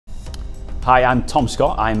Hi, I'm Tom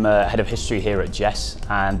Scott. I'm Head of History here at JESS,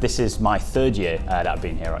 and this is my third year that I've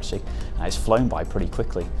been here actually. It's flown by pretty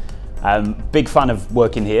quickly. Big fan of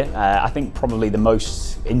working here. I think probably the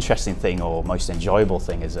most interesting thing or most enjoyable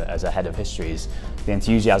thing as a Head of History is the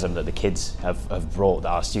enthusiasm that the kids have brought, that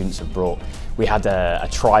our students have brought. We had a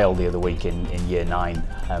trial the other week in Year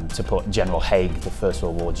 9 to put General Haig, the First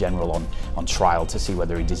World War general, on trial to see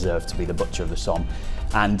whether he deserved to be the butcher of the Somme.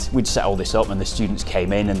 And we'd set all this up and the students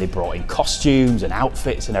came in and they brought in costumes and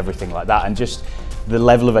outfits and everything like that, and just the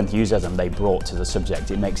level of enthusiasm they brought to the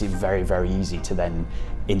subject, it makes it very, very easy to then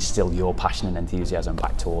instill your passion and enthusiasm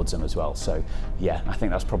back towards them as well. So yeah, I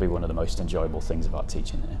think that's probably one of the most enjoyable things about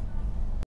teaching here.